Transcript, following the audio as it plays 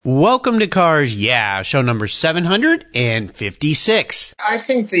Welcome to Cars Yeah, show number 756. I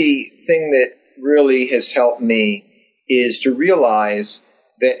think the thing that really has helped me is to realize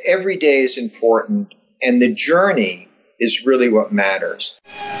that every day is important and the journey is really what matters.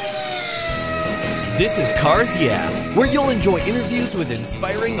 This is Cars Yeah, where you'll enjoy interviews with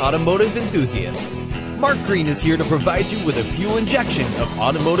inspiring automotive enthusiasts. Mark Green is here to provide you with a fuel injection of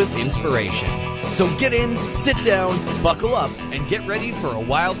automotive inspiration. So get in, sit down, buckle up, and get ready for a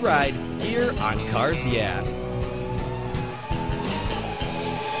wild ride here on Cars Yeah.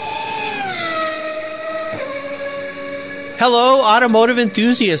 Hello, automotive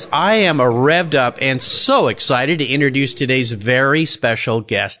enthusiasts. I am revved up and so excited to introduce today's very special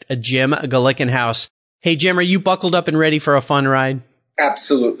guest, Jim Glickenhaus. Hey, Jim, are you buckled up and ready for a fun ride?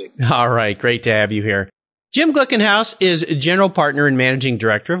 Absolutely. All right, great to have you here. Jim Glickenhaus is general partner and managing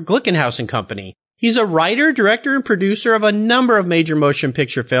director of Glickenhaus & Company. He's a writer, director, and producer of a number of major motion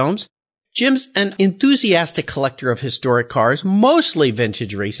picture films. Jim's an enthusiastic collector of historic cars, mostly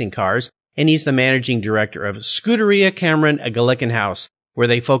vintage racing cars, and he's the managing director of Scuderia Cameron Glickenhaus, where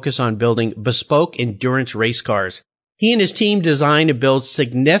they focus on building bespoke endurance race cars. He and his team design and build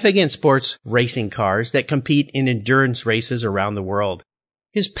significant sports racing cars that compete in endurance races around the world.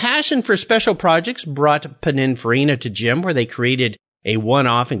 His passion for special projects brought Pininfarina to Jim, where they created a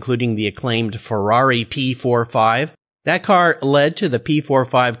one-off including the acclaimed Ferrari P45. That car led to the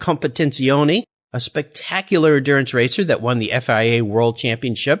P45 Competizione, a spectacular endurance racer that won the FIA World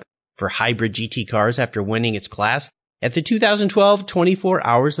Championship for hybrid GT cars after winning its class at the 2012 24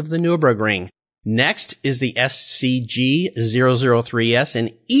 Hours of the Nürburgring. Next is the SCG003S, an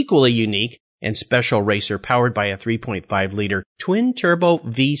equally unique and special racer powered by a 3.5-liter twin-turbo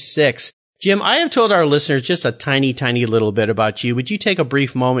V6. Jim, I have told our listeners just a tiny, tiny little bit about you. Would you take a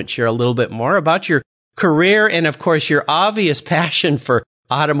brief moment to share a little bit more about your career and, of course, your obvious passion for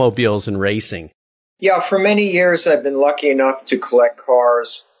automobiles and racing? Yeah, for many years I've been lucky enough to collect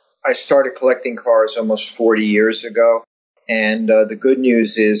cars. I started collecting cars almost 40 years ago. And the good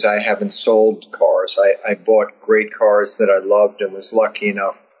news is I haven't sold cars. I bought great cars that I loved and was lucky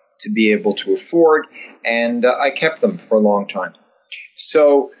enough to be able to afford. And I kept them for a long time.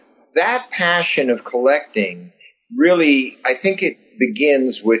 So that passion of collecting really, I think it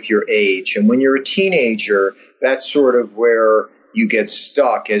begins with your age. And when you're a teenager, that's sort of where you get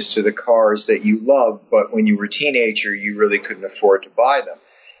stuck as to the cars that you love. But when you were a teenager, you really couldn't afford to buy them.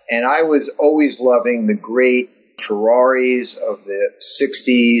 And I was always loving the great Ferraris of the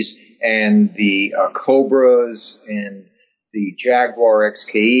 60s and the Cobras and the Jaguar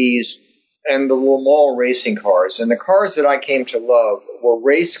XKEs and the Le Mans racing cars. And the cars that I came to love were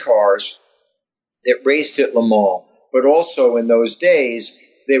race cars that raced at Le Mans, but also in those days,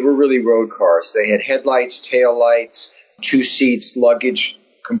 they were really road cars. They had headlights, taillights, 2 seats, luggage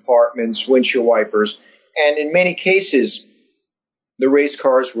compartments, windshield wipers, and in many cases, the race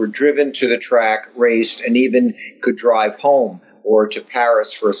cars were driven to the track, raced, and even could drive home or to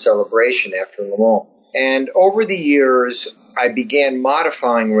Paris for a celebration after Le Mans. And over the years, I began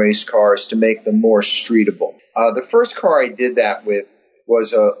modifying race cars to make them more streetable. The first car I did that with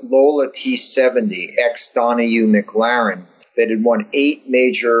was a Lola T70 ex Donahue McLaren that had won 8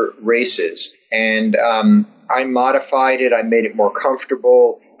 major races. And I modified it. I made it more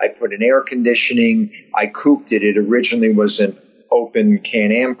comfortable. I put in air conditioning. I couped it. It originally was an open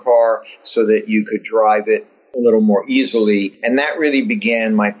Can-Am car so that you could drive it a little more easily. And that really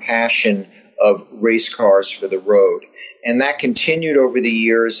began my passion of race cars for the road. And that continued over the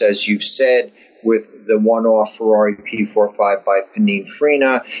years, as you've said, with the one-off Ferrari P45 by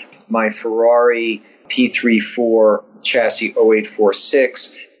Pininfarina, my Ferrari P34 chassis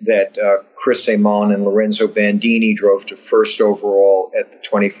 0846 that Chris Amon and Lorenzo Bandini drove to first overall at the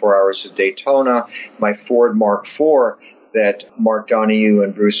 24 Hours of Daytona, my Ford Mark IV that Mark Donohue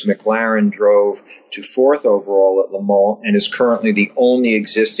and Bruce McLaren drove to 4th overall at Le Mans and is currently the only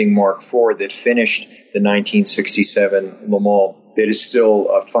existing Mark IV that finished the 1967 Le Mans that is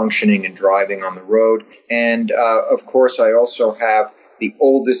still functioning and driving on the road. And, of course, I also have the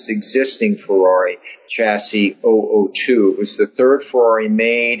oldest existing Ferrari chassis 002. It was the 3rd Ferrari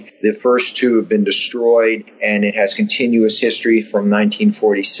made. The first 2 have been destroyed, and it has continuous history from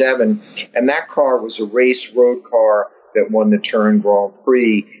 1947. And that car was a race road car that won the Turin Grand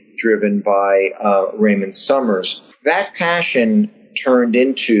Prix, driven by Raymond Summers. That passion turned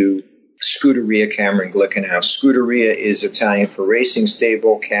into Scuderia Cameron Glickenhaus. Scuderia is Italian for racing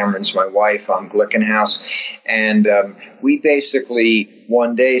stable. Cameron's my wife. I'm Glickenhaus. And we basically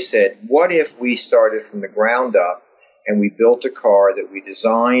one day said, what if we started from the ground up and we built a car that we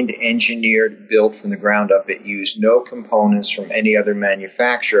designed, engineered, built from the ground up. It used no components from any other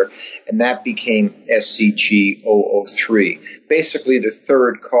manufacturer, and that became SCG-003. Basically the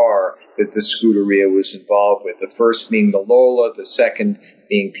third car that the Scuderia was involved with, the first being the Lola, the second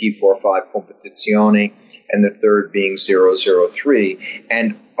being P45 Competizione, and the third being 003.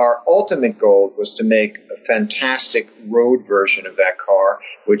 And our ultimate goal was to make a fantastic road version of that car,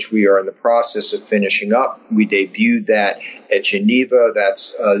 which we are in the process of finishing up. We debuted that at Geneva.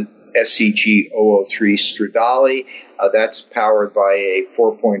 That's SCG-003 Stradale. That's powered by a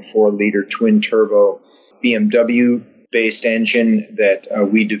 4.4-liter twin-turbo BMW-based engine that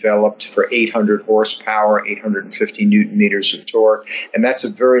we developed for 800 horsepower, 850 newton meters of torque. And that's a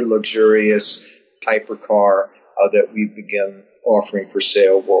very luxurious hypercar that we've begun offering for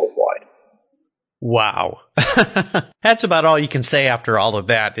sale worldwide. Wow. That's about all you can say after all of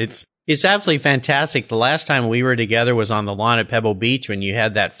that. It's absolutely fantastic. The last time we were together was on the lawn at Pebble Beach when you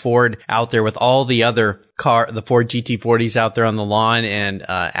had that Ford out there with all the other the Ford GT40s out there on the lawn, and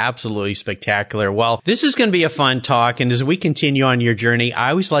absolutely spectacular. Well, this is going to be a fun talk, and as we continue on your journey, I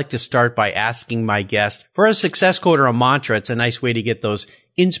always like to start by asking my guest for a success quote or a mantra. It's a nice way to get those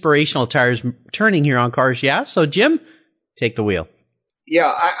inspirational tires turning here on Cars Yeah. So, Jim, take the wheel.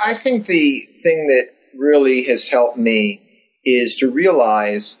 Yeah, I think the thing that really has helped me is to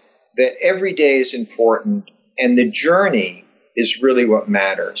realize that every day is important and the journey is really what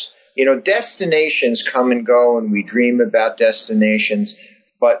matters. You know, destinations come and go and we dream about destinations,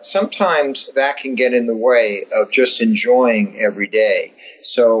 but sometimes that can get in the way of just enjoying every day.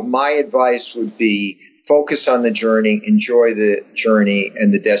 So my advice would be focus on the journey, enjoy the journey,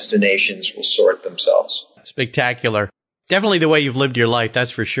 and the destinations will sort themselves. Spectacular. Definitely the way you've lived your life,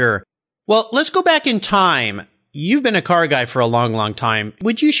 that's for sure. Well, let's go back in time. You've been a car guy for a long, long time.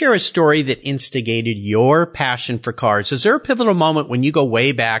 Would you share a story that instigated your passion for cars? Is there a pivotal moment when you go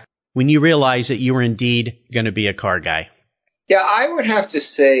way back when you realize that you were indeed going to be a car guy? Yeah, I would have to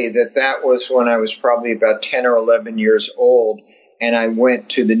say that was when I was probably about 10 or 11 years old, and I went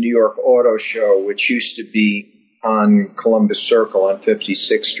to the New York Auto Show, which used to be on Columbus Circle on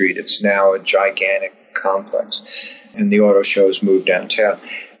 56th Street. It's now a gigantic complex, and the auto shows moved downtown.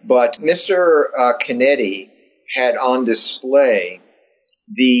 But Mr. Canetti had on display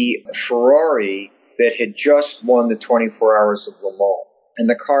the Ferrari that had just won the 24 Hours of Le Mans. And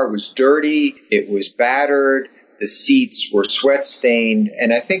the car was dirty, it was battered, the seats were sweat-stained,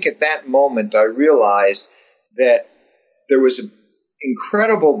 and I think at that moment I realized that there was an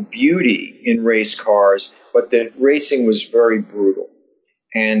incredible beauty in race cars, but that racing was very brutal.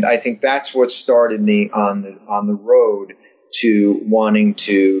 And I think that's what started me on the road to wanting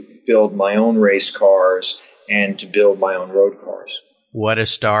to build my own race cars and to build my own road cars. What a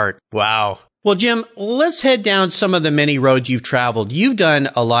start. Wow. Well, Jim, let's head down some of the many roads you've traveled. You've done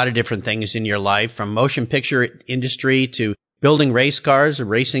a lot of different things in your life, from motion picture industry to building race cars,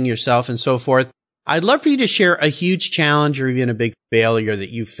 racing yourself, and so forth. I'd love for you to share a huge challenge or even a big failure that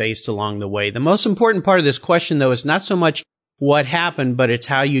you've faced along the way. The most important part of this question, though, is not so much what happened, but it's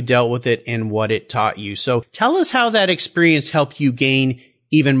how you dealt with it and what it taught you. So tell us how that experience helped you gain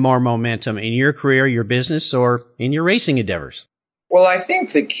even more momentum in your career, your business, or in your racing endeavors. Well, I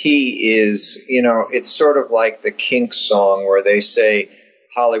think the key is, it's sort of like the Kinks song where they say,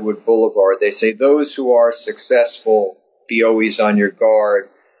 Hollywood Boulevard, they say, those who are successful, be always on your guard,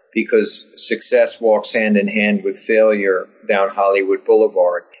 because success walks hand in hand with failure down Hollywood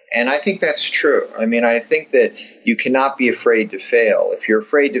Boulevard. And I think that's true. I mean, I think that you cannot be afraid to fail. If you're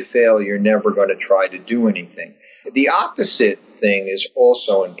afraid to fail, you're never going to try to do anything. The opposite thing is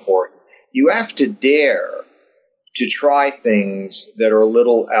also important. You have to dare to try things that are a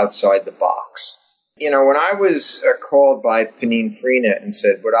little outside the box. When I was called by Pininfarina and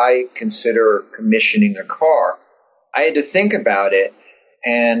said, would I consider commissioning a car, I had to think about it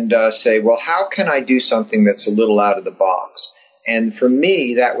and say, well, how can I do something that's a little out of the box? And for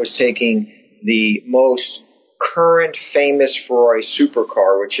me, that was taking the most current famous Ferrari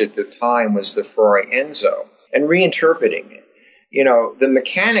supercar, which at the time was the Ferrari Enzo, and reinterpreting it. The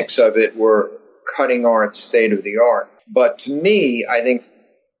mechanics of it were cutting art, state of the art. But to me, I think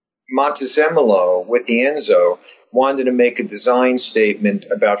Montezemolo with the Enzo wanted to make a design statement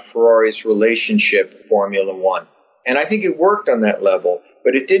about Ferrari's relationship with Formula One. And I think it worked on that level,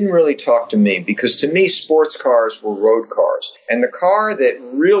 but it didn't really talk to me, because to me, sports cars were road cars. And the car that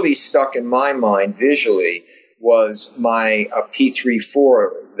really stuck in my mind visually was my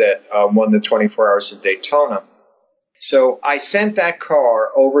P34 that won the 24 Hours of Daytona. So I sent that car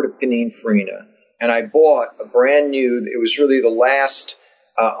over to Pininfarina, and I bought a brand new, it was really the last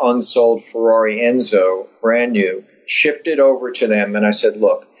unsold Ferrari Enzo, brand new, shipped it over to them, and I said,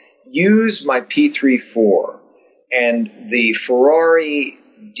 look, use my P34 and the Ferrari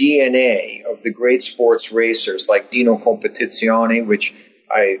DNA of the great sports racers like Dino Competizione, which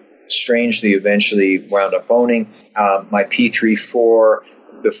I strangely eventually wound up owning, my P34,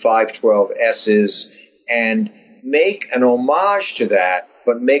 the 512S's, and make an homage to that,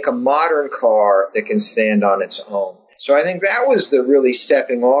 but make a modern car that can stand on its own. So I think that was the really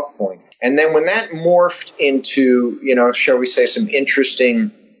stepping off point. And then when that morphed into, shall we say, some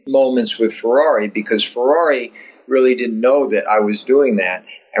interesting moments with Ferrari, because Ferrari really didn't know that I was doing that.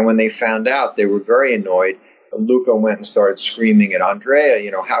 And when they found out, they were very annoyed. Luca went and started screaming at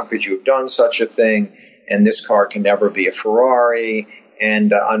Andrea, how could you have done such a thing? And this car can never be a Ferrari.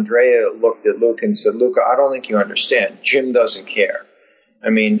 And Andrea looked at Luca and said, Luca, I don't think you understand. Jim doesn't care.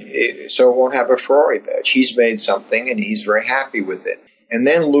 So it won't have a Ferrari badge. He's made something and he's very happy with it. And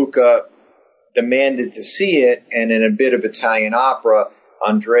then Luca demanded to see it. And in a bit of Italian opera,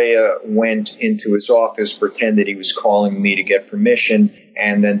 Andrea went into his office, pretended he was calling me to get permission,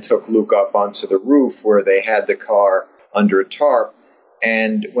 and then took Luca up onto the roof where they had the car under a tarp.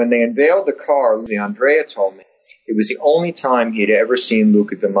 And when they unveiled the car, Andrea told me it was the only time he'd ever seen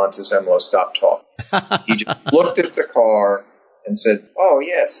Luca di Montezemolo stop talking. He just looked at the car and said, oh,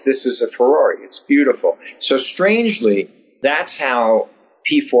 yes, this is a Ferrari. It's beautiful. So strangely, that's how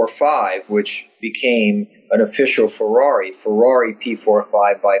P45, which became an official Ferrari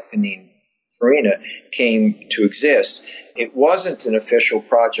P45 by Pininfarina, came to exist. It wasn't an official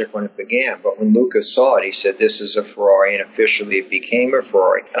project when it began, but when Lucas saw it, he said, this is a Ferrari, and officially it became a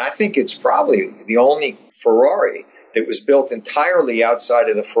Ferrari. And I think it's probably the only Ferrari that was built entirely outside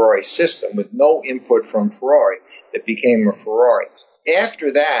of the Ferrari system with no input from Ferrari that became a Ferrari.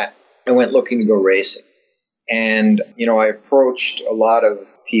 After that, I went looking to go racing. And, I approached a lot of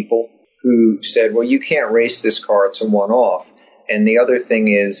people who said, well, you can't race this car. It's a one-off. And the other thing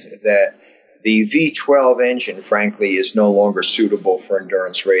is that the V12 engine, frankly, is no longer suitable for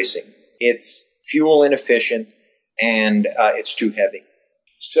endurance racing. It's fuel inefficient and it's too heavy.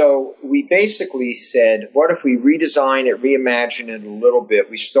 So we basically said, what if we redesign it, reimagine it a little bit?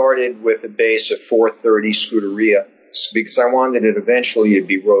 We started with a base of 430 Scuderia because I wanted it eventually to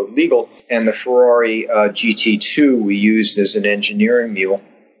be road legal. And the Ferrari GT2 we used as an engineering mule.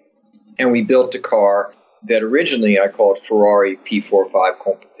 And we built a car that originally I called Ferrari P45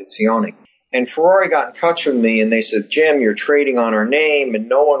 Competizione. And Ferrari got in touch with me and they said, Jim, you're trading on our name and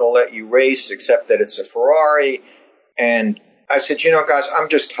no one will let you race except that it's a Ferrari. And I said, guys, I'm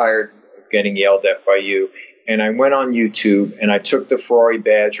just tired of getting yelled at by you. And I went on YouTube and I took the Ferrari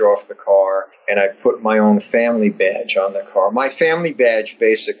badge off the car and I put my own family badge on the car. My family badge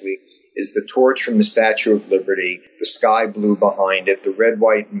basically is the torch from the Statue of Liberty, the sky blue behind it, the red,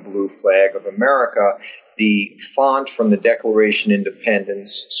 white, and blue flag of America, the font from the Declaration of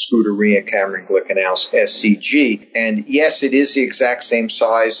Independence, Scuderia Cameron Glickenhaus, SCG. And yes, it is the exact same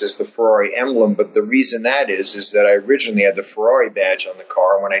size as the Ferrari emblem, but the reason that is that I originally had the Ferrari badge on the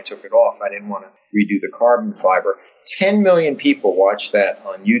car, and when I took it off, I didn't want to redo the carbon fiber. 10 million people watched that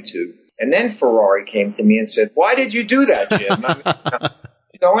on YouTube. And then Ferrari came to me and said, why did you do that, Jim?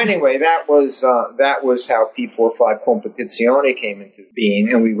 So anyway, that was how P45 Competizione came into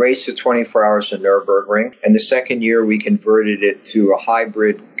being, and we raced it 24 hours in Nürburgring. And the second year, we converted it to a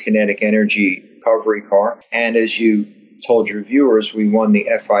hybrid kinetic energy recovery car. And as you told your viewers, we won the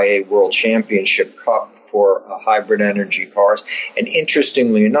FIA World Championship Cup for hybrid energy cars. And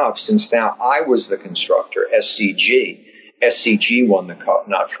interestingly enough, since now I was the constructor, SCG won the cup,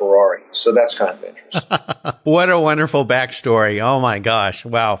 not Ferrari. So that's kind of interesting. What a wonderful backstory. Oh my gosh.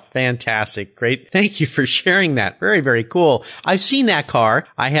 Wow. Fantastic. Great. Thank you for sharing that. Very, very cool. I've seen that car.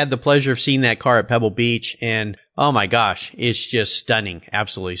 I had the pleasure of seeing that car at Pebble Beach, and oh my gosh, it's just stunning.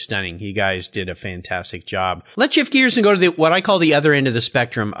 Absolutely stunning. You guys did a fantastic job. Let's shift gears and go to what I call the other end of the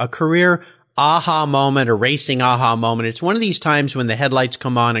spectrum, a career aha moment, a racing aha moment. It's one of these times when the headlights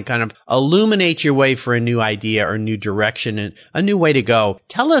come on and kind of illuminate your way for a new idea or new direction and a new way to go.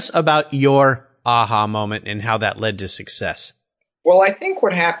 Tell us about your aha moment and how that led to success. Well, I think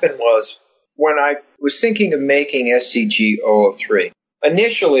what happened was when I was thinking of making SCG 003,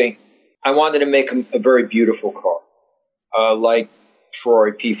 initially I wanted to make a very beautiful car, like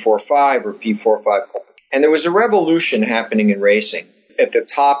Ferrari P45 or P45. And there was a revolution happening in racing. At the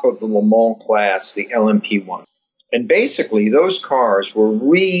top of the Le Mans class, the LMP1. And basically, those cars were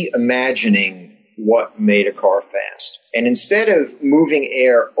reimagining what made a car fast. And instead of moving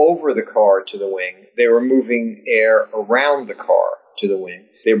air over the car to the wing, they were moving air around the car to the wing.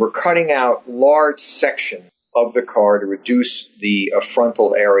 They were cutting out large sections of the car to reduce the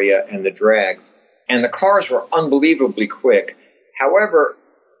frontal area and the drag. and the cars were unbelievably quick. However,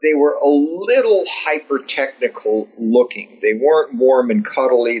 they were a little hyper-technical looking. They weren't warm and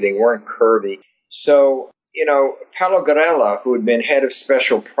cuddly. They weren't curvy. So, Paolo Garella, who had been head of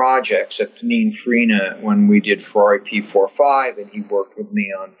special projects at Pininfarina when we did Ferrari P45, and he worked with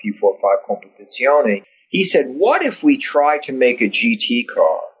me on P45 Competizione, he said, what if we try to make a GT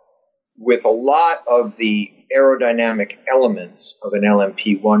car with a lot of the aerodynamic elements of an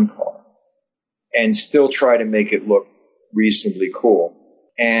LMP1 car and still try to make it look reasonably cool?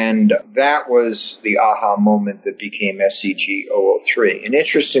 And that was the aha moment that became SCG 003. And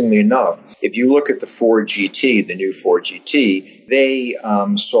interestingly enough, if you look at the Ford GT, the new Ford GT, they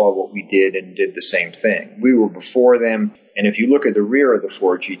saw what we did and did the same thing. We were before them. And if you look at the rear of the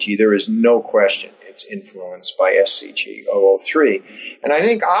Ford GT, there is no question it's influenced by SCG 003. And I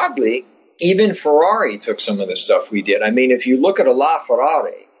think oddly, even Ferrari took some of the stuff we did. I mean, if you look at a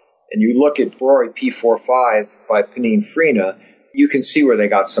LaFerrari and you look at Ferrari P45 by Pininfarina, you can see where they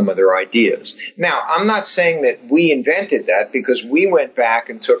got some of their ideas. Now, I'm not saying that we invented that, because we went back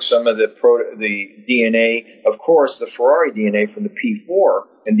and took some of the DNA, of course, the Ferrari DNA from the P4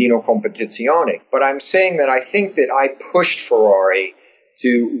 and Dino Competizione. But I'm saying that I think that I pushed Ferrari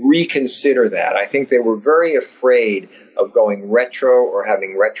to reconsider that. I think they were very afraid of going retro or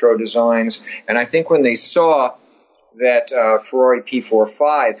having retro designs. And I think when they saw that Ferrari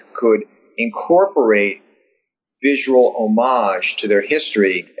P45 could incorporate visual homage to their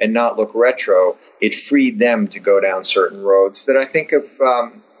history and not look retro, it freed them to go down certain roads that I think if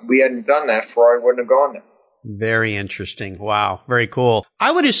we hadn't done that, Ferrari wouldn't have gone there. Very interesting. Wow. Very cool.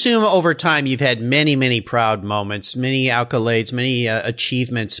 I would assume over time you've had many, many proud moments, many accolades, many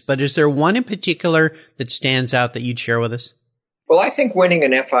achievements, but is there one in particular that stands out that you'd share with us? Well, I think winning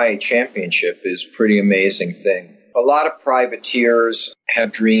an FIA championship is a pretty amazing thing. A lot of privateers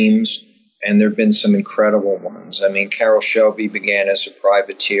have dreams, and there have been some incredible ones. I mean, Carroll Shelby began as a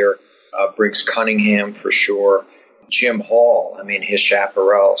privateer, Briggs Cunningham for sure, Jim Hall, I mean, his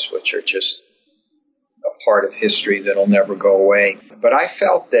chaparrals, which are just a part of history that'll never go away. But I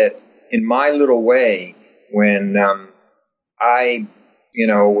felt that in my little way, when I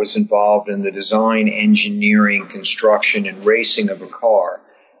was involved in the design, engineering, construction, and racing of a car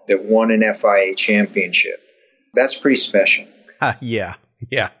that won an FIA championship, that's pretty special. Yeah.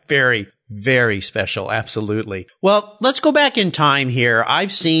 Very, very special. Absolutely. Well, let's go back in time here.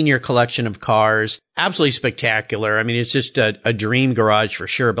 I've seen your collection of cars. Absolutely spectacular. I mean, it's just a dream garage for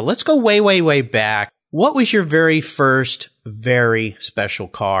sure. But let's go way, way, way back. What was your very first very special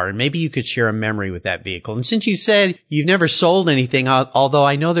car? And maybe you could share a memory with that vehicle. And since you said you've never sold anything, although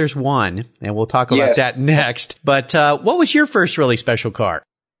I know there's one, and we'll talk about that next. But what was your first really special car?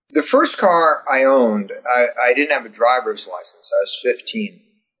 The first car I owned, I didn't have a driver's license. I was 15.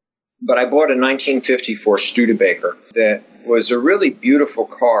 But I bought a 1954 Studebaker that was a really beautiful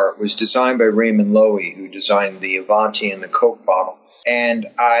car. It was designed by Raymond Loewy, who designed the Avanti and the Coke bottle. And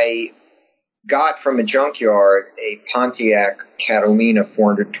I got from a junkyard a Pontiac Catalina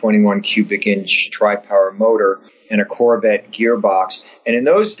 421 cubic inch tri-power motor and a Corvette gearbox. And in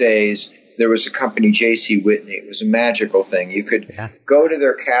those days, there was a company, J.C. Whitney. It was a magical thing. You could go to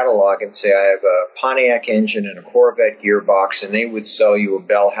their catalog and say, I have a Pontiac engine and a Corvette gearbox, and they would sell you a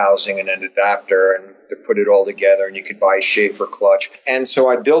bell housing and an adapter and to put it all together, and you could buy a Schaefer clutch. And so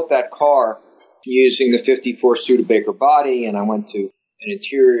I built that car using the 54 Studebaker body, and I went to an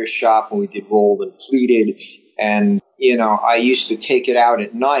interior shop and we did rolled and pleated. And, I used to take it out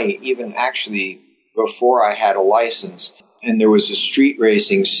at night, even actually before I had a license. And there was a street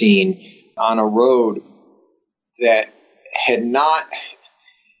racing scene on a road that had not,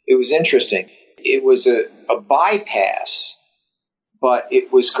 it was interesting. It was a bypass, but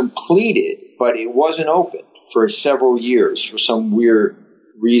it was completed, but it wasn't open for several years for some weird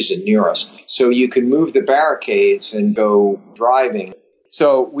reason near us. So you could move the barricades and go driving.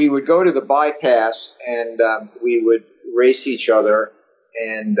 So we would go to the bypass and we would race each other,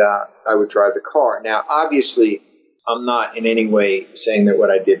 and I would drive the car. Now, obviously, I'm not in any way saying that what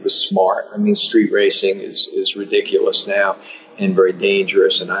I did was smart. I mean, street racing is ridiculous now and very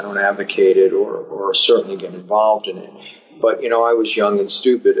dangerous, and I don't advocate it or certainly get involved in it. But, I was young and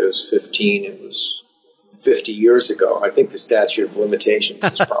stupid. I was 15. It was 50 years ago. I think the statute of limitations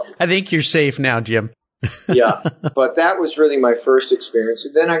is probably... I think you're safe now, Jim. Yeah, but that was really my first experience.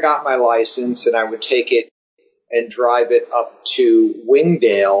 And then I got my license, and I would take it and drive it up to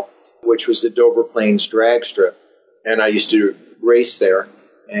Wingdale, which was the Dover Plains drag strip. And I used to race there,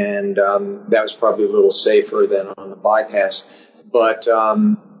 and that was probably a little safer than on the bypass. But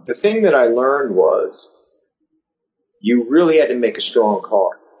the thing that I learned was you really had to make a strong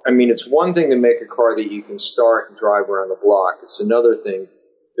car. I mean, it's one thing to make a car that you can start and drive around the block. It's another thing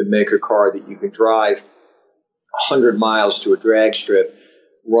to make a car that you can drive 100 miles to a drag strip,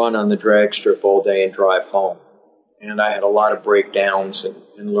 run on the drag strip all day, and drive home. And I had a lot of breakdowns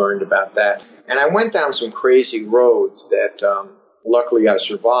and learned about that. And I went down some crazy roads that luckily I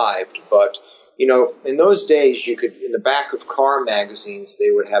survived. But, you know, in those days, you could, in the back of car magazines,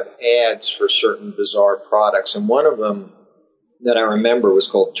 they would have ads for certain bizarre products. And one of them that I remember was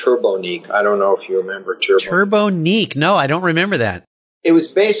called Turbonique. I don't know if you remember Turbonique. Turbonique. No, I don't remember that. It was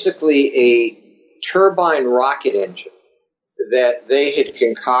basically a turbine rocket engine that they had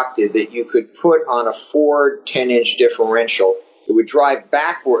concocted that you could put on a Ford 10-inch differential. It would drive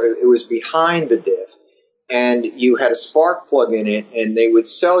backward. It was behind the diff. And you had a spark plug in it, and they would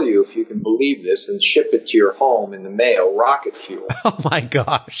sell you, if you can believe this, and ship it to your home in the mail, rocket fuel. Oh, my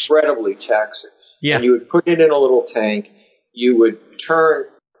gosh. Incredibly taxing. Yeah. And you would put it in a little tank. You would turn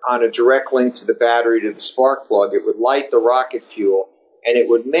on a direct link to the battery to the spark plug. It would light the rocket fuel, and it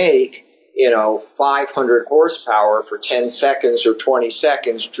would make, 500 horsepower for 10 seconds or 20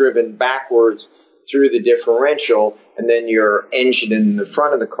 seconds driven backwards through the differential, and then your engine in the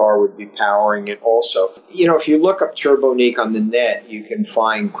front of the car would be powering it also. If you look up Turbonique on the net, you can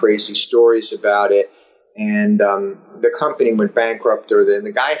find crazy stories about it. And the company went bankrupt, or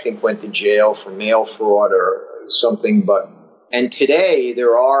the guy, I think, went to jail for mail fraud or something. And today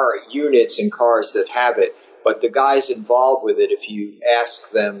there are units in cars that have it, but the guys involved with it, if you ask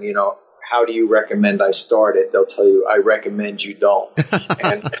them, how do you recommend I start it? They'll tell you, I recommend you don't.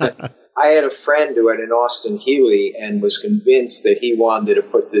 And I had a friend who had an Austin Healey and was convinced that he wanted to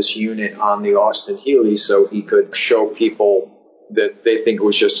put this unit on the Austin Healey so he could show people that they think it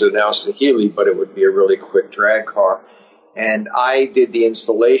was just an Austin Healey, but it would be a really quick drag car. And I did the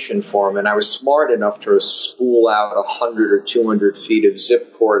installation for him, and I was smart enough to spool out 100 or 200 feet of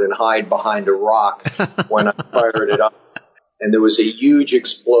zip cord and hide behind a rock when I fired it up. And there was a huge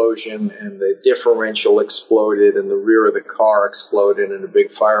explosion, and the differential exploded, and the rear of the car exploded in a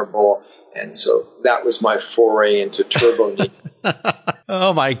big fireball. And so that was my foray into Turbonique.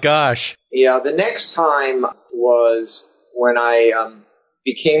 Oh, my gosh. Yeah, the next time was when I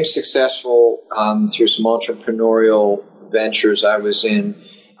became successful through some entrepreneurial ventures I was in.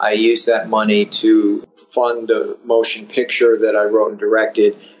 I used that money to fund a motion picture that I wrote and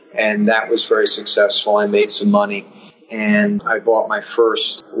directed, and that was very successful. I made some money. And I bought my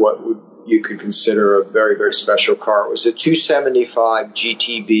first, you could consider a very, very special car. It was a 275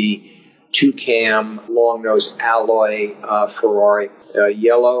 GTB, 2-cam, long-nose alloy Ferrari,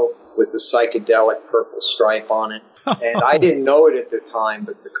 yellow with a psychedelic purple stripe on it. And I didn't know it at the time,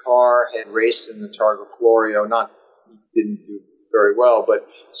 but the car had raced in the Targa Florio. Didn't do very well, but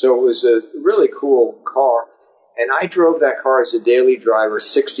so it was a really cool car. And I drove that car as a daily driver,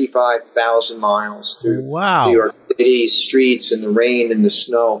 65,000 miles through New York City streets in the rain and the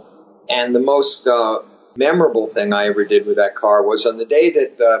snow. And the most memorable thing I ever did with that car was on the day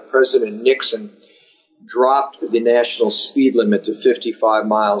that President Nixon dropped the national speed limit to 55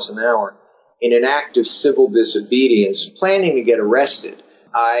 miles an hour in an act of civil disobedience, planning to get arrested.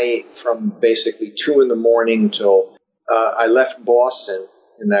 From basically 2 in the morning till I left Boston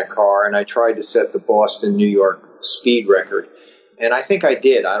in that car, and I tried to set the Boston-New York speed record. And I think I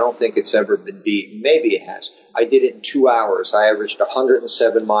did. I don't think it's ever been beaten. Maybe it has. I did it in 2 hours. I averaged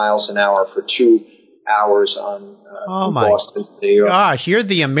 107 miles an hour for 2 hours on from Boston to New York. Gosh, you're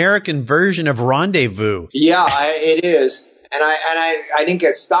the American version of Rendezvous. Yeah, it is. And I didn't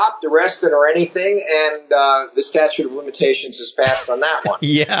get stopped, arrested, or anything, and the statute of limitations is passed on that one.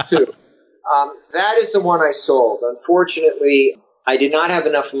 Yeah. Too. That is the one I sold. Unfortunately, I did not have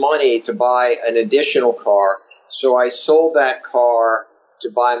enough money to buy an additional car, so I sold that car to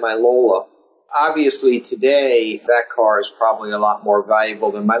buy my Lola. Obviously, today, that car is probably a lot more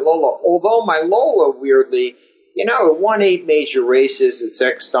valuable than my Lola, although my Lola, weirdly, it won 8 major races. It's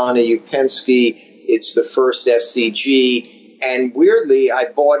ex-Donnie Penske. It's the first SCG. And weirdly, I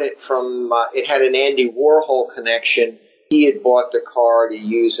bought it from, it had an Andy Warhol connection. He had bought the car to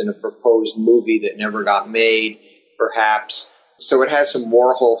use in a proposed movie that never got made, perhaps. So it has some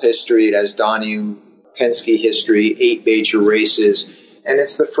Warhol history. It has Donnie Penske history, 8 major races. And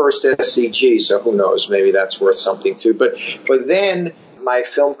it's the first SCG, so who knows? Maybe that's worth something too. But then my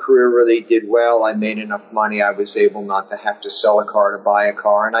film career really did well. I made enough money. I was able not to have to sell a car to buy a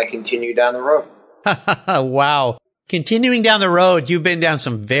car, and I continued down the road. Wow. Continuing down the road, you've been down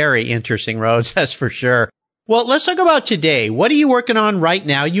some very interesting roads, that's for sure. Well, let's talk about today. What are you working on right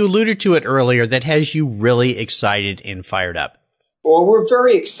now? You alluded to it earlier that has you really excited and fired up. Well, we're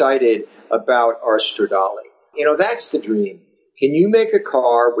very excited about our Stradale. That's the dream. can you make a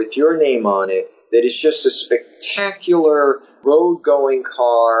car with your name on it that is just a spectacular road-going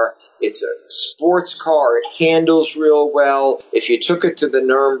car? It's a sports car. It handles real well. If you took it to the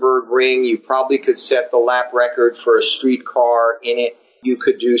Nürburgring Ring, you probably could set the lap record for a street car in it. You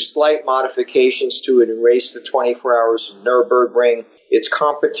could do slight modifications to it and race the 24 hours of Nürburgring. It's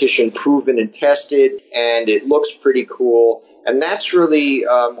competition proven and tested, and it looks pretty cool. And that's really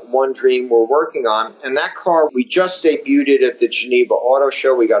one dream we're working on. And that car, we just debuted it at the Geneva Auto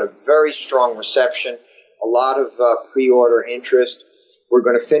Show. We got a very strong reception, a lot of pre-order interest. We're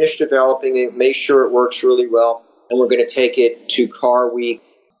going to finish developing it, make sure it works really well, and we're going to take it to Car Week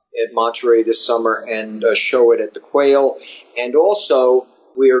at Monterey this summer and show it at the Quail. And also,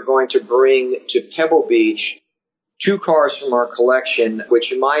 we are going to bring to Pebble Beach 2 cars from our collection,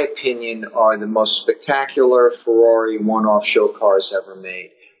 which in my opinion are the most spectacular Ferrari one-off show cars ever made.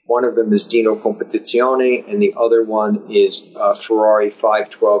 One of them is Dino Competizione, and the other one is Ferrari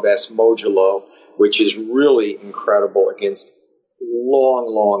 512S Modulo, which is really incredible against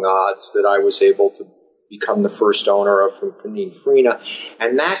long odds that I was able to become the first owner of from Pininfarina.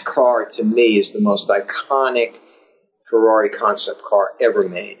 And that car, to me, is the most iconic Ferrari concept car ever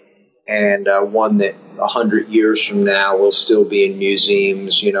made. And one that 100 years from now will still be in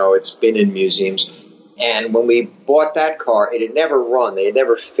museums. You know, it's been in museums. And when we bought that car, it had never run. They had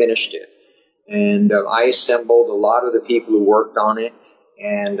never finished it. And I assembled a lot of the people who worked on it.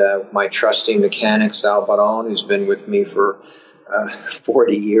 And my trusty mechanic, Sal Baron, who's been with me for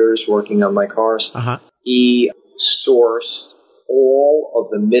 40 years working on my cars, he sourced all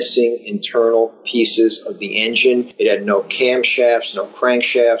of the missing internal pieces of the engine. It had no camshafts, no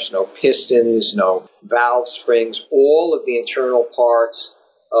crankshafts, no pistons, no valve springs, all of the internal parts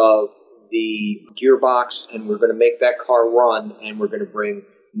of the gearbox, and we're going to make that car run, and we're going to bring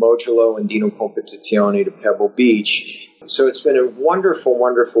Modulo and Dino Competizione to Pebble Beach. So it's been a wonderful,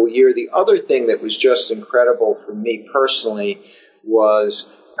 wonderful year. The other thing that was just incredible for me personally was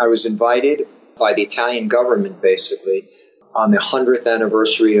I was invited by the Italian government, basically, on the 100th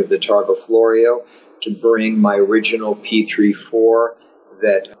anniversary of the Targa Florio to bring my original P34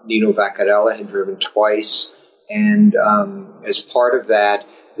 that Nino Vaccarella had driven twice. And as part of that,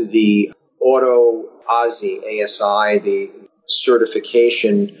 the Auto ASI, the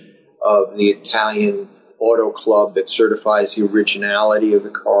certification of the Italian Auto Club that certifies the originality of the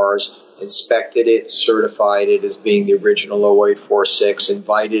cars, inspected it, certified it as being the original 0846,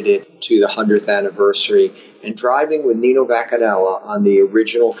 invited it to the 100th anniversary, and driving with Nino Vaccarella on the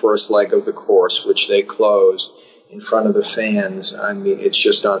original first leg of the course, which they closed in front of the fans. I mean, it's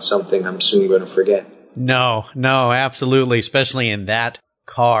just not something I'm soon going to forget. No, absolutely, especially in that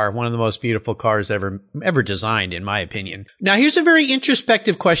car, one of the most beautiful cars ever designed, in my opinion. Now, here's a very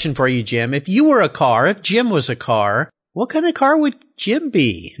introspective question for you, Jim. If you were a car, if Jim was a car, what kind of car would Jim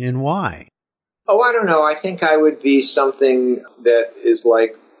be and why? Oh, I don't know. I think I would be something that is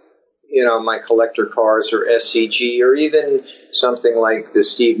like, you know, my collector cars or SCG, or even something like the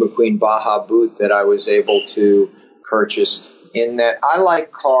Steve McQueen Baja Boot that I was able to purchase, in that I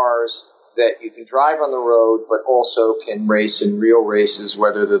like cars that you can drive on the road, but also can race in real races,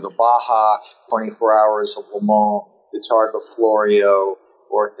 whether they're the Baja, 24 Hours of Le Mans, the Targa Florio,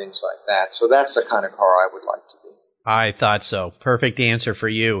 or things like that. So that's the kind of car I would like to be. I thought so. Perfect answer for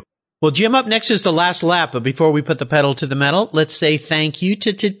you. Well, Jim, up next is the last lap, but before we put the pedal to the metal, let's say thank you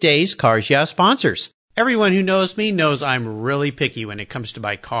to today's Cars Yeah sponsors. Everyone who knows me knows I'm really picky when it comes to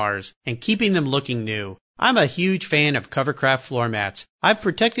my cars and keeping them looking new. I'm a huge fan of Covercraft floor mats. I've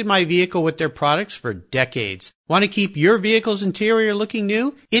protected my vehicle with their products for decades. Want to keep your vehicle's interior looking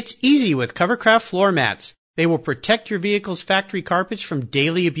new? It's easy with Covercraft floor mats. They will protect your vehicle's factory carpets from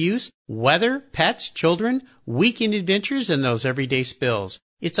daily abuse, weather, pets, children, weekend adventures, and those everyday spills.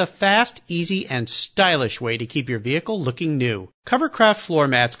 It's a fast, easy, and stylish way to keep your vehicle looking new. Covercraft floor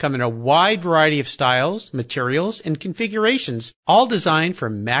mats come in a wide variety of styles, materials, and configurations, all designed for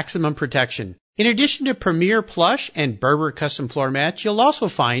maximum protection. In addition to Premier Plush and Berber custom floor mats, you'll also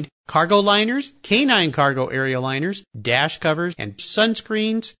find cargo liners, canine cargo area liners, dash covers, and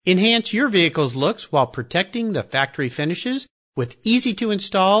sunscreens. Enhance your vehicle's looks while protecting the factory finishes with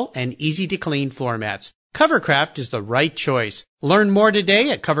easy-to-install and easy-to-clean floor mats. Covercraft is the right choice. Learn more today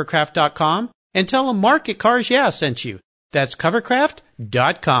at covercraft.com and tell them Mark at Cars Yeah sent you. That's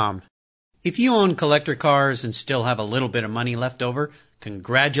covercraft.com. If you own collector cars and still have a little bit of money left over,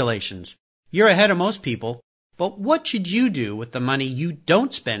 congratulations. You're ahead of most people, but what should you do with the money you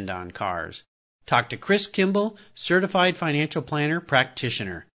don't spend on cars? Talk to Chris Kimball, certified financial planner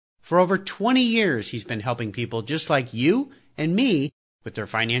practitioner. For over 20 years, he's been helping people just like you and me with their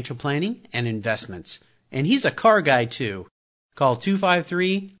financial planning and investments. And he's a car guy too. Call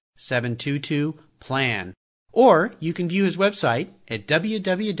 253-722-PLAN. Or you can view his website at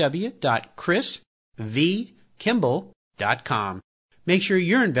www.chrisvkimball.com. Make sure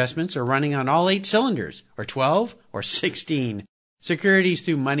your investments are running on all 8 cylinders, or 12, or 16. Securities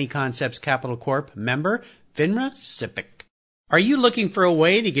through Money Concepts Capital Corp. Member, FINRA SIPC. Are you looking for a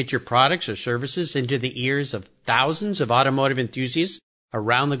way to get your products or services into the ears of thousands of automotive enthusiasts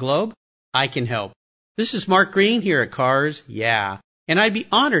around the globe? I can help. This is Mark Green here at Cars Yeah, and I'd be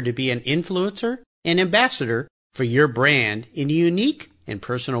honored to be an influencer and ambassador for your brand in a unique and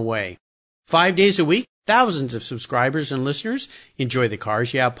personal way. 5 days a week, thousands of subscribers and listeners enjoy the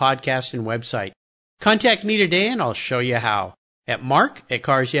Cars Yeah podcast and website. Contact me today and I'll show you how at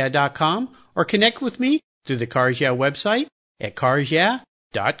mark@carsyeah.com or connect with me through the Cars Yeah website at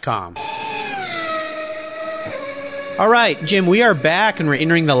carsyeah.com. All right, Jim, we are back and we're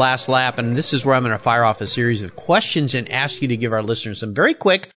entering the last lap, and this is where I'm going to fire off a series of questions and ask you to give our listeners some very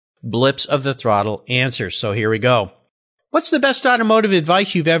quick blips of the throttle answers. So here we go. What's the best automotive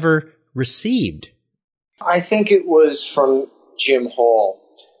advice you've ever received? I think it was from Jim Hall,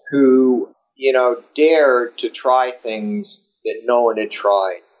 who, dared to try things that no one had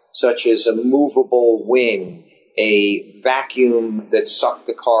tried, such as a movable wing, a vacuum that sucked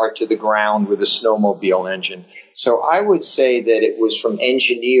the car to the ground with a snowmobile engine. So I would say that it was from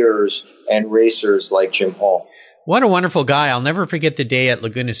engineers and racers like Jim Hall. What a wonderful guy. I'll never forget the day at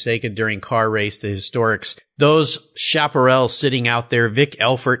Laguna Seca during Car Race, the Historics. Those chaparrals sitting out there, Vic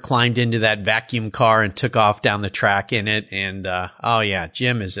Elfert climbed into that vacuum car and took off down the track in it. And,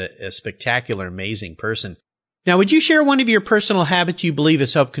 Jim is a spectacular, amazing person. Now, would you share one of your personal habits you believe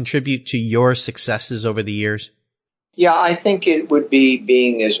has helped contribute to your successes over the years? Yeah, I think it would be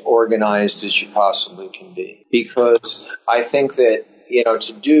being as organized as you possibly can be, because I think that,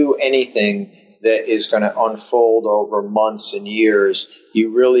 to do anything that is going to unfold over months and years,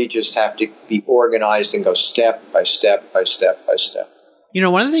 you really just have to be organized and go step by step by step by step.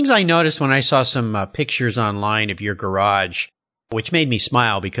 One of the things I noticed when I saw some pictures online of your garage, which made me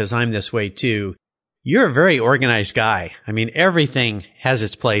smile because I'm this way too, you're a very organized guy. I mean, everything has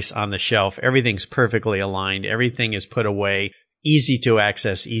its place on the shelf. Everything's perfectly aligned. Everything is put away, easy to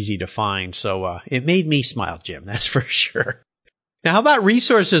access, easy to find. So it made me smile, Jim, that's for sure. Now, how about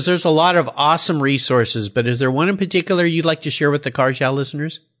resources? There's a lot of awesome resources, but is there one in particular you'd like to share with the Cars Yeah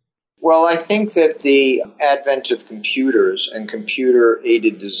listeners? Well, I think that the advent of computers and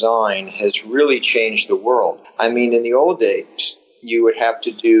computer-aided design has really changed the world. I mean, in the old days, you would have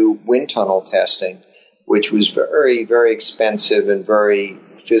to do wind tunnel testing, which was very, very expensive and very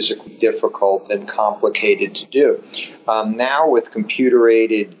physically difficult and complicated to do. Now, with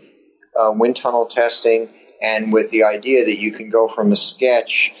computer-aided wind tunnel testing, and with the idea that you can go from a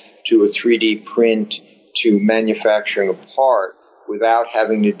sketch to a 3D print to manufacturing a part without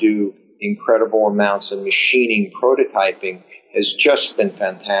having to do incredible amounts of machining, prototyping, has just been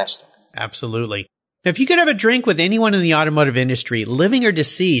fantastic. Absolutely. Now, if you could have a drink with anyone in the automotive industry, living or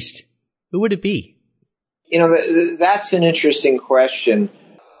deceased, who would it be? That's an interesting question.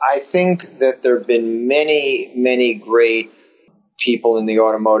 I think that there have been many, many great people in the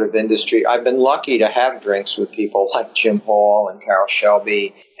automotive industry. I've been lucky to have drinks with people like Jim Hall and Carroll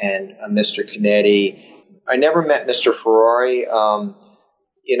Shelby and Mr. Canetti. I never met Mr. Ferrari.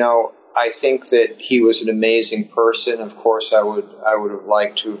 I think that he was an amazing person. Of course, I would have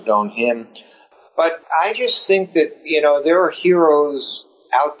liked to have known him. But I just think that, there are heroes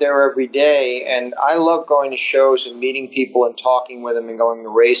out there every day, and I love going to shows and meeting people and talking with them and going to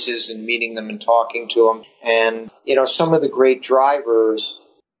races and meeting them and talking to them. And, some of the great drivers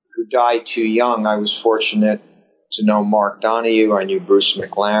who died too young, I was fortunate to know Mark Donohue, I knew Bruce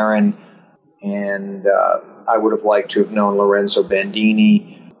McLaren, and I would have liked to have known Lorenzo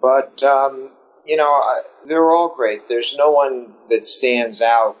Bandini. But, they're all great. There's no one that stands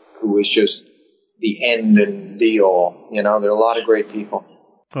out who is just the end and be all. There are a lot of great people.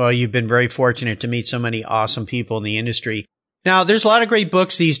 Well, you've been very fortunate to meet so many awesome people in the industry. Now, there's a lot of great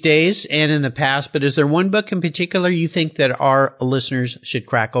books these days and in the past, but is there one book in particular you think that our listeners should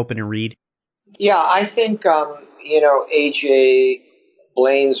crack open and read? Yeah, I think, A.J.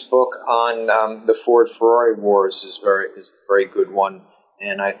 Blaine's book on the Ford-Ferrari Wars is a very good one,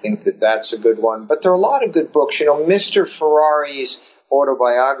 and I think that that's a good one. But there are a lot of good books. Mr. Ferrari's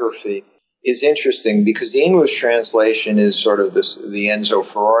autobiography is interesting because the English translation is sort of the Enzo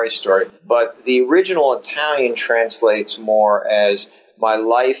Ferrari story, but the original Italian translates more as My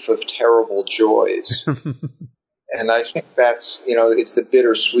Life of Terrible Joys. And I think that's, it's the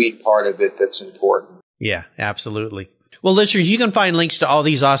bittersweet part of it that's important. Yeah, absolutely. Well, listeners, you can find links to all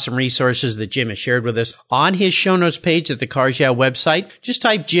these awesome resources that Jim has shared with us on his show notes page at the Cars Yeah website. Just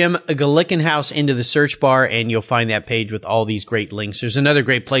type Jim Glickenhaus into the search bar and you'll find that page with all these great links. There's another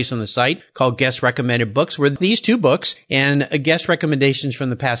great place on the site called Guest Recommended Books, where these 2 books and guest recommendations from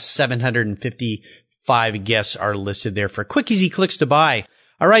the past 755 guests are listed there for quick, easy clicks to buy.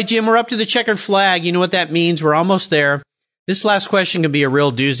 All right, Jim, we're up to the checkered flag. You know what that means. We're almost there. This last question can be a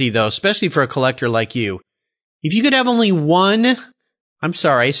real doozy, though, especially for a collector like you. If you could have only one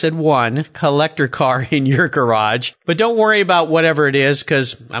collector car in your garage, but don't worry about whatever it is,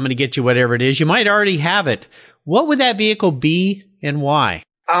 because I'm going to get you whatever it is. You might already have it. What would that vehicle be and why?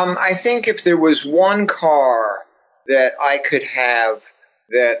 I think if there was one car that I could have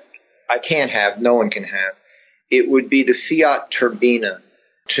that I can't have, no one can have, it would be the Fiat Turbina.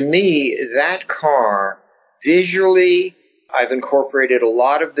 To me, that car, visually, I've incorporated a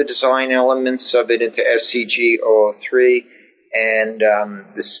lot of the design elements of it into SCG 003, and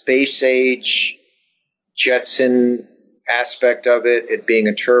the space age Jetson aspect of it, it being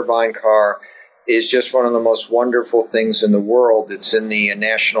a turbine car, is just one of the most wonderful things in the world. It's in the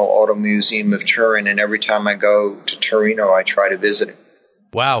National Auto Museum of Turin, and every time I go to Torino, I try to visit it.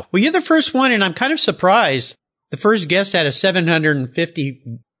 Wow. Well, you're the first one, and I'm kind of surprised. The first guest out of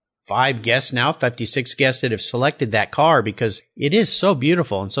 755 guests now, 56 guests that have selected that car, because it is so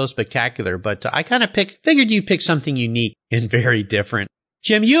beautiful and so spectacular. But I kind of figured you'd pick something unique and very different.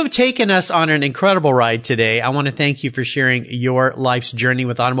 Jim, you have taken us on an incredible ride today. I want to thank you for sharing your life's journey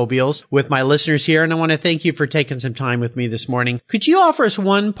with automobiles with my listeners here, and I want to thank you for taking some time with me this morning. Could you offer us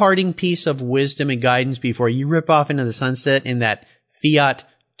one parting piece of wisdom and guidance before you rip off into the sunset in that Fiat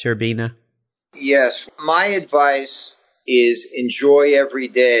Turbina? Yes. My advice is enjoy every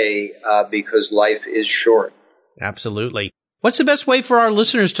day because life is short. Absolutely. What's the best way for our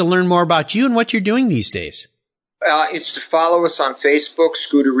listeners to learn more about you and what you're doing these days? It's to follow us on Facebook,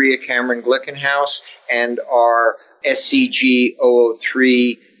 Scuderia Cameron Glickenhaus, and our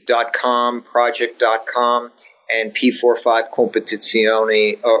SCG003.com, project.com, and P45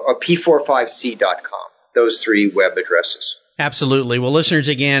 Competizione, or P45C.com. Those 3 web addresses. Absolutely. Well, listeners,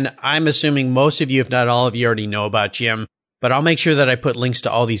 again, I'm assuming most of you, if not all of you, already know about Jim, but I'll make sure that I put links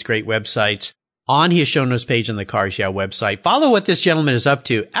to all these great websites on his show notes page on the Cars Yeah website. Follow what this gentleman is up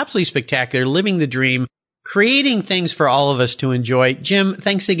to. Absolutely spectacular, living the dream, creating things for all of us to enjoy. Jim,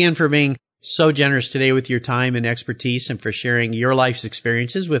 thanks again for being so generous today with your time and expertise and for sharing your life's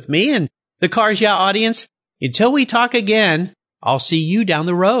experiences with me and the Cars Yeah audience. Until we talk again, I'll see you down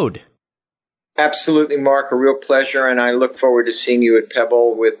the road. Absolutely, Mark. A real pleasure, and I look forward to seeing you at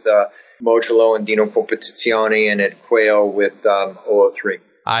Pebble with Modulo and Dino Competizione, and at Quail with 003.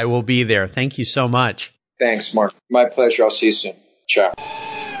 I will be there. Thank you so much. Thanks, Mark. My pleasure. I'll see you soon. Ciao.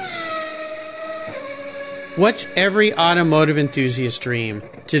 What's every automotive enthusiast's dream?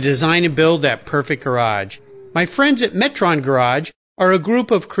 To design and build that perfect garage. My friends at Metron Garage are a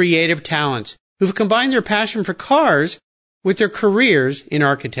group of creative talents who've combined their passion for cars with their careers in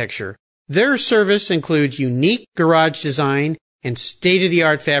architecture. Their service includes unique garage design and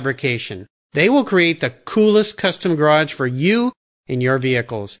state-of-the-art fabrication. They will create the coolest custom garage for you and your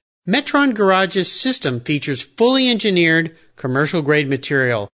vehicles. Metron Garage's system features fully engineered commercial-grade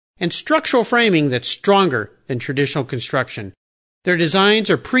material and structural framing that's stronger than traditional construction. Their designs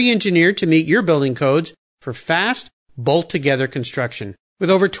are pre-engineered to meet your building codes for fast, bolt-together construction. With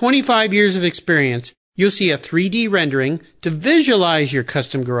over 25 years of experience, you'll see a 3D rendering to visualize your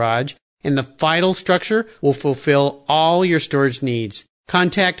custom garage, and the final structure will fulfill all your storage needs.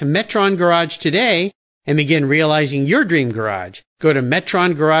 Contact Metron Garage today and begin realizing your dream garage. Go to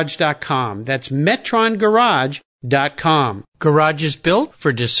metrongarage.com. That's metrongarage.com. Garage is built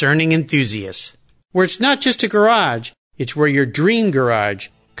for discerning enthusiasts. Where it's not just a garage, it's where your dream garage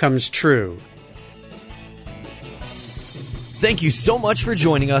comes true. Thank you so much for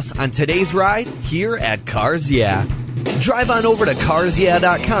joining us on today's ride here at Cars Yeah. Drive on over to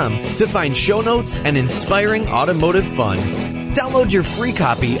carsyeah.com to find show notes and inspiring automotive fun. Download your free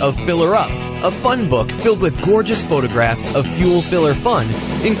copy of Filler Up, a fun book filled with gorgeous photographs of fuel filler fun,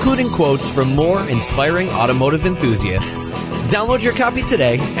 including quotes from more inspiring automotive enthusiasts. Download your copy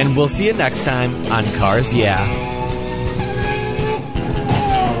today, and we'll see you next time on Cars Yeah.